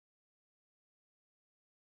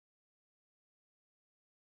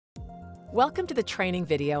Welcome to the training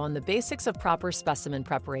video on the basics of proper specimen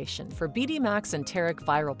preparation for BD MAX Enteric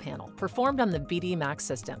viral panel performed on the BD MAX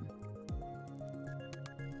system.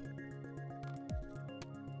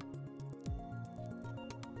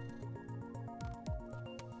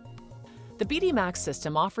 The BD MAX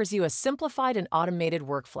system offers you a simplified and automated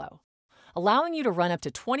workflow, allowing you to run up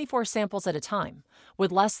to 24 samples at a time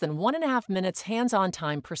with less than 1.5 minutes hands-on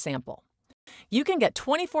time per sample. You can get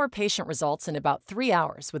 24 patient results in about 3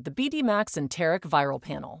 hours with the BD MAX Enteric viral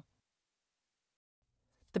panel.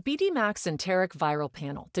 The BD MAX Enteric viral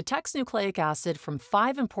panel detects nucleic acid from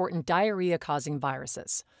 5 important diarrhea-causing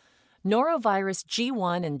viruses: Norovirus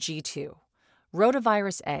G1 and G2,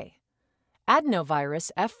 Rotavirus A, Adenovirus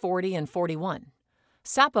F40 and 41,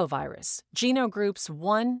 Sapovirus, genogroups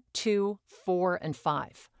 1, 2, 4, and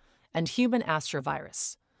 5, and human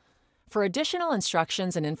Astrovirus. For additional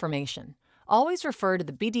instructions and information, always refer to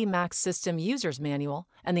the BD MAX System User's Manual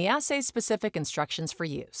and the assay-specific instructions for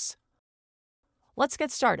use. Let's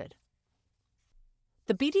get started.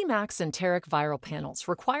 The BD MAX Enteric viral panels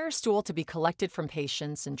require stool to be collected from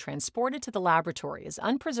patients and transported to the laboratory as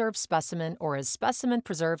unpreserved specimen or as specimen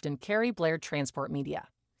preserved in Carey-Blair transport media.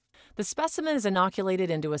 The specimen is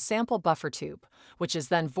inoculated into a sample buffer tube, which is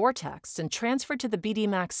then vortexed and transferred to the BD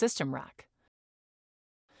MAX system rack.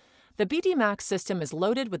 The BD MAX system is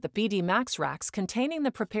loaded with the BD MAX racks containing the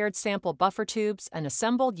prepared sample buffer tubes and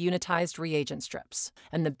assembled unitized reagent strips,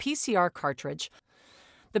 and the PCR cartridge.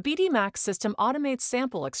 The BD MAX system automates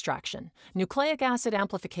sample extraction, nucleic acid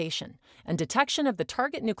amplification, and detection of the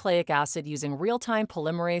target nucleic acid using real-time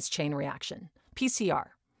polymerase chain reaction,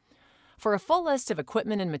 PCR. For a full list of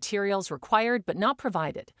equipment and materials required but not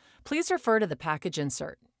provided, please refer to the package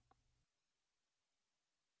insert.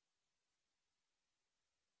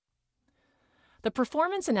 The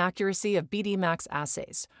performance and accuracy of BD MAX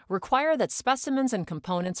assays require that specimens and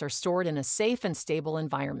components are stored in a safe and stable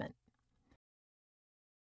environment.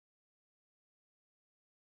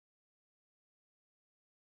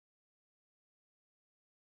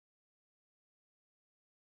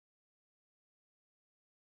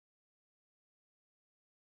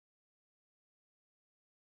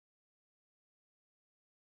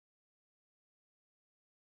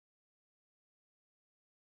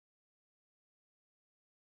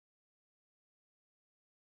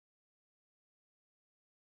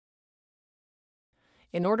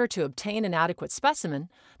 In order to obtain an adequate specimen,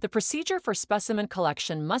 the procedure for specimen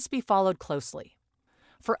collection must be followed closely.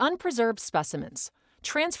 For unpreserved specimens,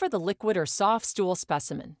 transfer the liquid or soft stool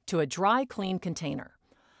specimen to a dry, clean container.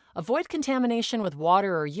 Avoid contamination with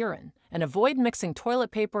water or urine, and avoid mixing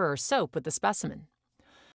toilet paper or soap with the specimen.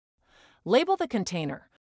 Label the container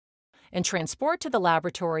and transport to the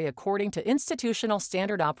laboratory according to institutional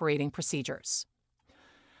standard operating procedures.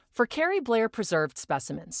 For Carey-Blair preserved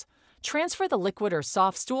specimens, transfer the liquid or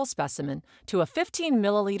soft stool specimen to a 15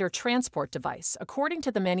 milliliter transport device according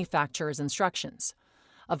to the manufacturer's instructions.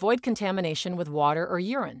 Avoid contamination with water or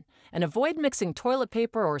urine, and avoid mixing toilet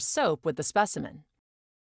paper or soap with the specimen.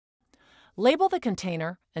 Label the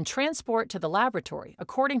container and transport to the laboratory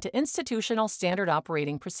according to institutional standard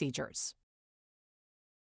operating procedures.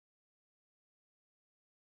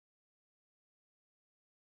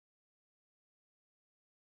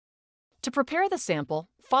 To prepare the sample,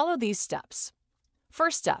 follow these steps.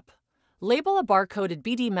 First step, label a barcoded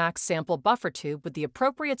BD MAX sample buffer tube with the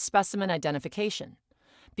appropriate specimen identification.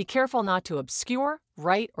 Be careful not to obscure,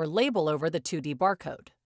 write, or label over the 2D barcode.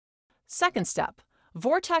 Second step,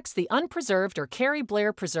 vortex the unpreserved or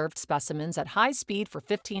Carey-Blair preserved specimens at high speed for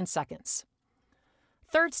 15 seconds.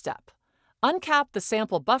 Third step, uncap the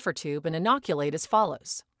sample buffer tube and inoculate as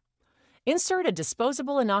follows. Insert a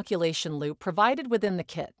disposable inoculation loop provided within the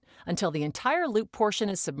kit until the entire loop portion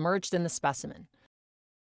is submerged in the specimen.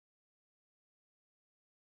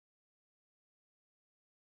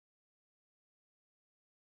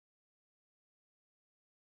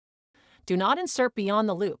 Do not insert beyond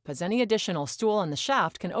the loop, as any additional stool on the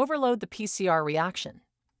shaft can overload the PCR reaction.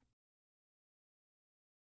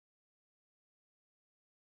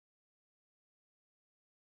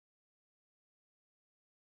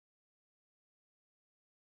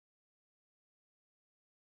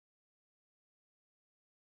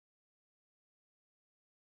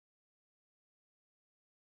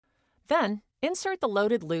 Then, insert the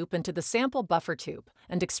loaded loop into the sample buffer tube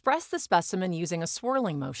and express the specimen using a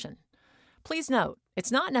swirling motion. Please note,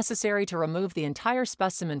 it's not necessary to remove the entire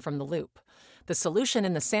specimen from the loop. The solution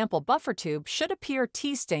in the sample buffer tube should appear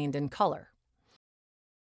tea-stained in color.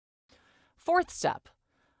 Fourth step,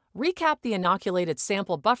 recap the inoculated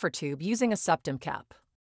sample buffer tube using a septum cap.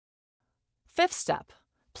 Fifth step,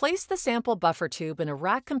 Place the sample buffer tube in a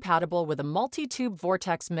rack compatible with a multi-tube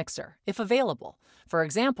vortex mixer, if available, for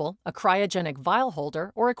example, a cryogenic vial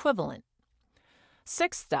holder or equivalent.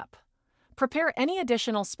 Sixth step. Prepare any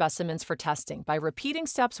additional specimens for testing by repeating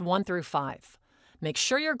steps 1 through 5. Make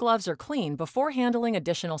sure your gloves are clean before handling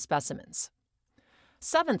additional specimens.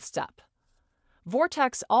 Seventh step.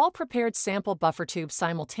 Vortex all prepared sample buffer tubes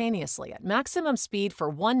simultaneously at maximum speed for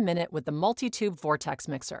 1 minute with the multi-tube vortex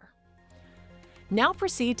mixer. Now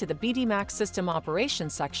proceed to the BD-MAX system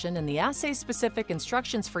operations section in the assay-specific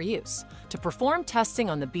instructions for use to perform testing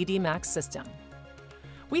on the BD-MAX system.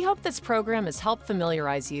 We hope this program has helped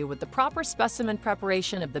familiarize you with the proper specimen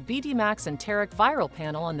preparation of the BD-MAX Enteric viral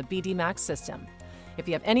panel on the BD-MAX system. If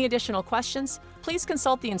you have any additional questions, please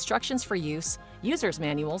consult the instructions for use, user's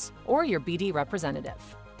manuals, or your BD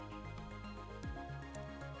representative.